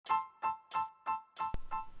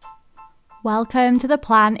Welcome to the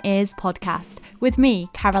Plan Is podcast with me,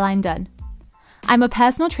 Caroline Dunn. I'm a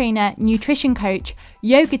personal trainer, nutrition coach,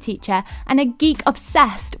 yoga teacher, and a geek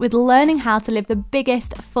obsessed with learning how to live the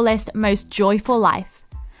biggest, fullest, most joyful life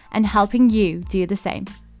and helping you do the same.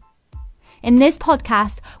 In this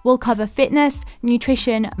podcast, we'll cover fitness,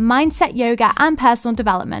 nutrition, mindset yoga, and personal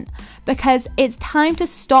development because it's time to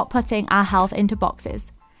stop putting our health into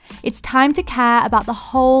boxes. It's time to care about the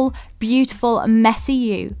whole, beautiful, messy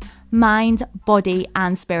you, mind, body,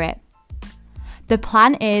 and spirit. The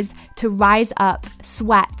plan is to rise up,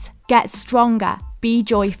 sweat, get stronger, be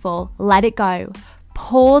joyful, let it go,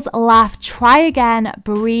 pause, laugh, try again,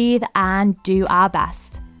 breathe, and do our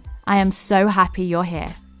best. I am so happy you're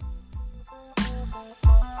here.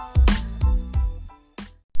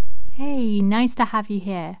 Hey, nice to have you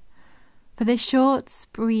here. For this short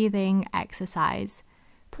breathing exercise,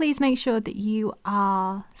 please make sure that you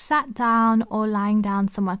are sat down or lying down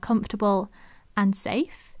somewhere comfortable and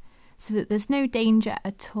safe so that there's no danger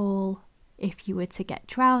at all if you were to get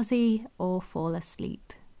drowsy or fall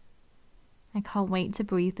asleep. I can't wait to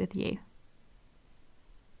breathe with you.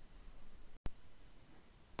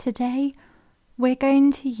 Today, we're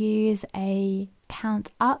going to use a count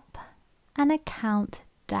up and a count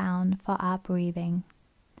down for our breathing,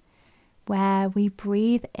 where we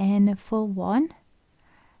breathe in for 1,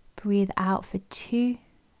 breathe out for 2,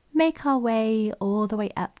 make our way all the way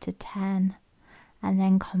up to 10, and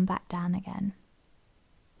then come back down again.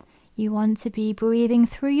 You want to be breathing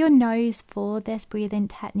through your nose for this breathing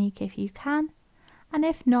technique if you can, and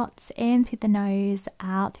if not, in through the nose,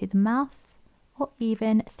 out through the mouth, or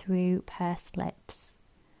even through pursed lips.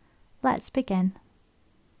 Let's begin.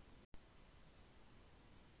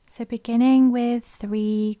 So beginning with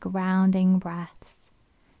 3 grounding breaths.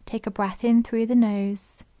 Take a breath in through the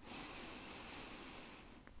nose.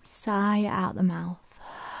 Sigh out the mouth.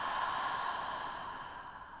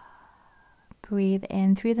 Breathe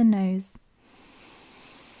in through the nose.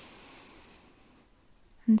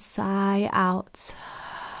 And sigh out.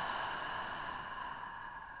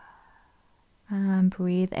 And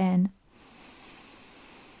breathe in.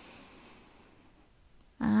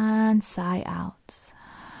 And sigh out.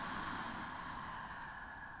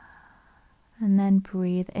 And then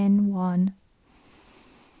breathe in 1.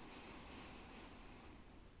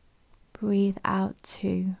 Breathe out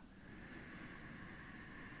 2.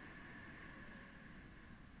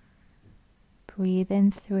 Breathe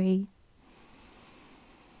in 3.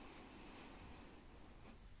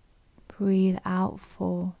 Breathe out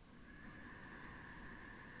 4.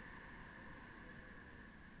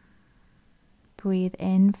 Breathe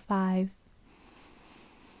in 5.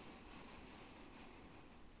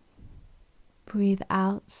 Breathe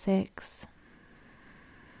out 6.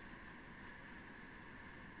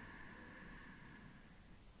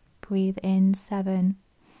 Breathe in 7.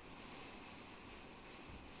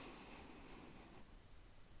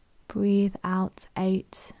 Breathe out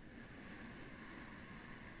 8.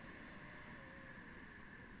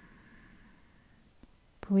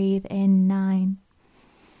 Breathe in 9.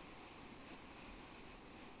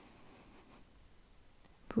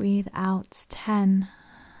 Breathe out 10.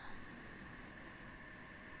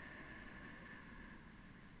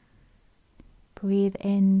 Breathe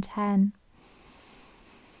in 10.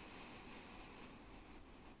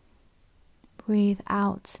 Breathe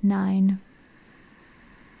out 9.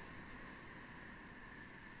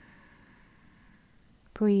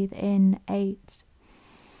 Breathe in 8.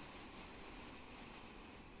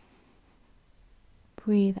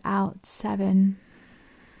 Breathe out 7.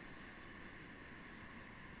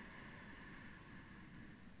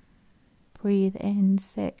 Breathe in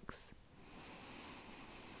 6.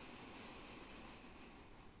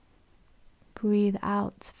 Breathe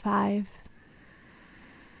out 5.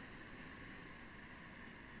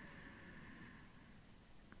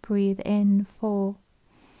 Breathe in 4.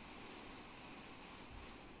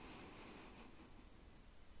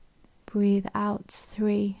 Breathe out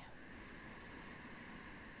 3.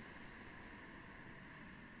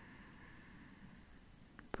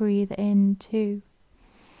 Breathe in 2.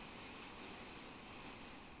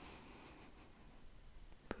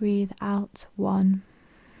 Breathe out 1.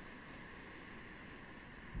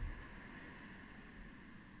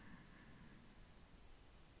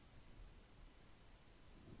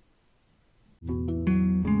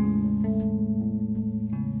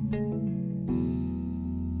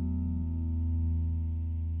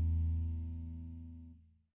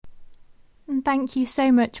 And thank you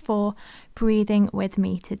so much for breathing with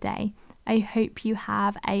me today. I hope you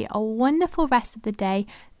have a wonderful rest of the day.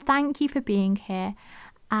 Thank you for being here.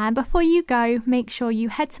 And before you go, make sure you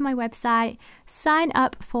head to my website, sign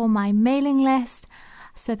up for my mailing list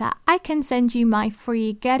so that I can send you my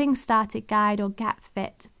free Getting Started Guide or Get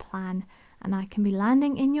Fit plan, and I can be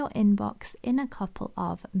landing in your inbox in a couple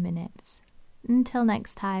of minutes. Until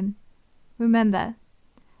next time, remember,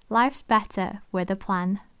 life's better with a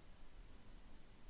plan.